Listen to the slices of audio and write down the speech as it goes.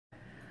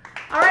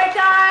All right,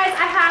 guys,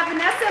 I have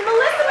Vanessa and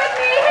Melissa with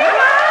me. Hey,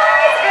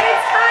 guys, and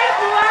it's time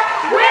for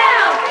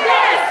Will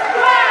This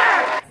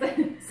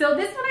Work? So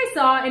this one I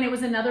saw, and it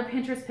was another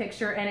Pinterest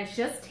picture, and it's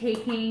just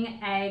taking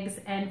eggs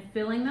and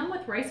filling them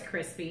with Rice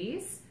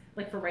Krispies,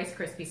 like for Rice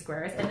Krispie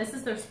squares. And this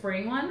is their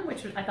spring one,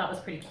 which I thought was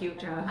pretty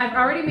cute. I've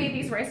already made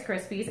these Rice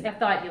Krispies. I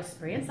thought you'll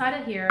spray inside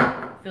of here,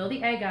 fill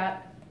the egg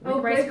up with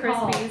Rice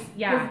Krispies.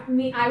 Yeah.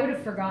 I would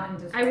have forgotten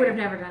to spray. I would have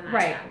never done that.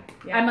 Right.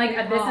 Yeah, I'm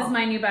like, this is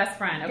my new best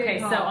friend. Okay,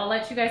 so I'll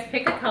let you guys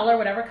pick a color,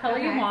 whatever color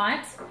you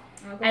want.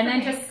 And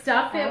then just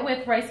stuff it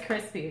with Rice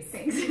Krispies.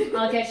 Thanks.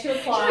 I'll get you a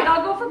cloth.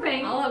 I'll go for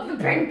pink. I'll have the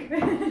pink.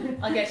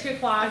 I'll get you a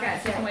cloth. Okay,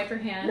 so you can wipe your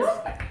hands.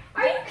 Nope.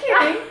 Are you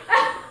kidding?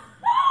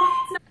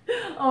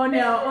 Oh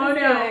no, oh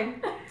no.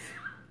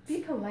 Be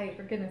polite,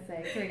 for goodness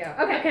sake. Here we go.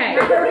 Okay.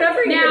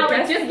 Whatever now,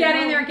 just get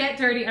in there and get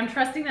dirty. I'm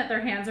trusting that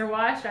their hands are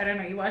washed. I don't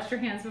know. You washed your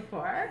hands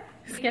before.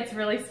 It gets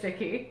really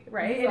sticky,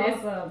 right? It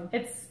is. Awesome.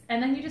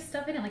 And then you just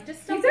stuff it in. Like,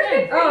 just stuff These are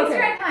it in. good for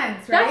Easter egg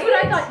hunts, right? That's what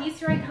I thought.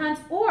 Easter egg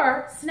hunts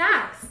or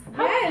snacks.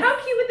 How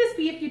cute would this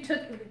be if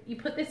you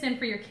put this in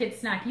for your kid's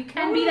snack? You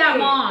can be that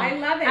mom. I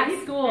love it.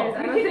 At school.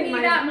 You can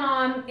be that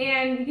mom,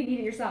 and you can eat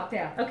it yourself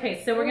too.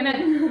 Okay, so we're gonna.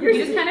 You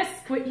just kind of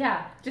squint.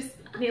 Yeah, just.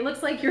 It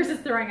looks like yours is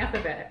throwing up a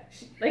bit.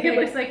 Like it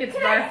looks like it's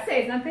rough. Can I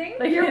say something?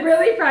 Like you're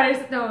really proud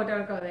of. No,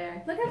 don't go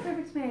there. Look how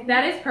perfect my egg.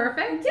 That is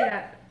perfect.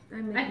 Yeah.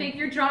 I think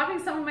you're dropping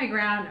some on my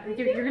ground.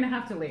 You're gonna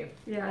have to leave.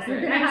 Yeah,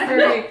 you're gonna have to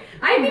leave.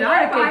 I'm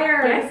not a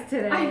good guest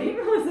today. I think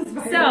Melissa's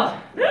fired. So,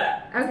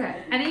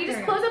 okay. And then you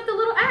just close up the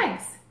little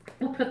eggs.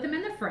 We'll put them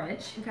in the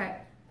fridge. Okay.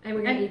 And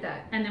we're gonna eat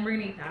that. And then we're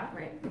gonna eat that.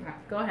 Right. Okay.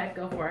 Go ahead.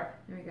 Go for it.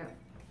 There we go.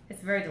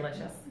 It's very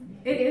delicious.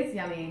 It is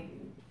yummy.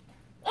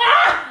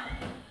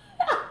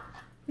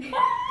 Wait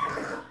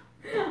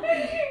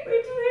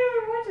till the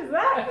other watches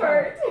that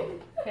part.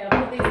 Okay,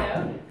 I'll put these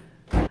out.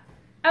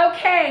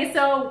 Okay,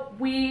 so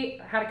we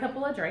had a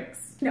couple of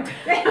drinks. No.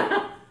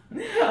 No,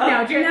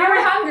 now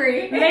we're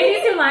hungry.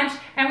 Ladies do lunch,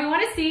 and we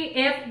want to see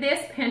if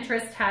this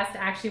Pinterest test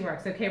actually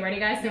works. Okay, ready,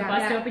 guys? So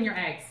bust open your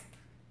eggs.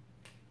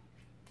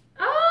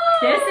 Oh,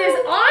 this is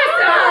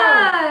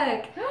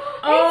awesome!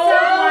 Oh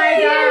my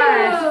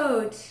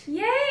gosh!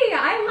 Yay!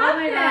 I love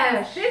this.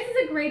 Gosh. This is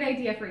a great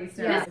idea for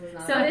Easter.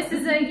 So this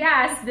is a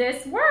yes.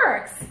 This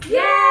works.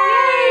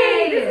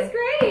 Yay! This is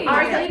great. All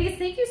right, ladies,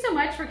 thank you so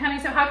much for coming.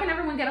 So how can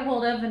everyone get a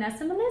hold of Vanessa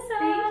and Melissa?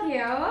 Thank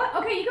you.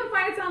 Okay, you can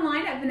find us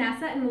online at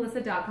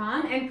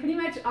vanessaandmelissa.com and pretty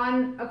much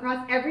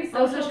across every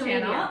social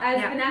channel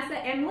as Vanessa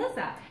and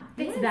Melissa.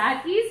 It's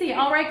that easy.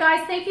 All right,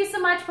 guys, thank you so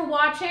much for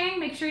watching.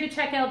 Make sure to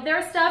check out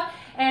their stuff.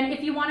 And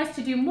if you want us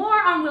to do more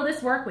on Will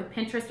This Work with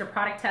Pinterest or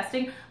product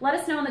testing, let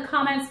us know in the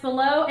comments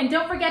below. And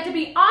don't forget to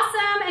be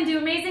awesome and do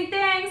amazing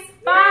things.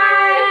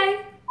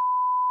 Bye.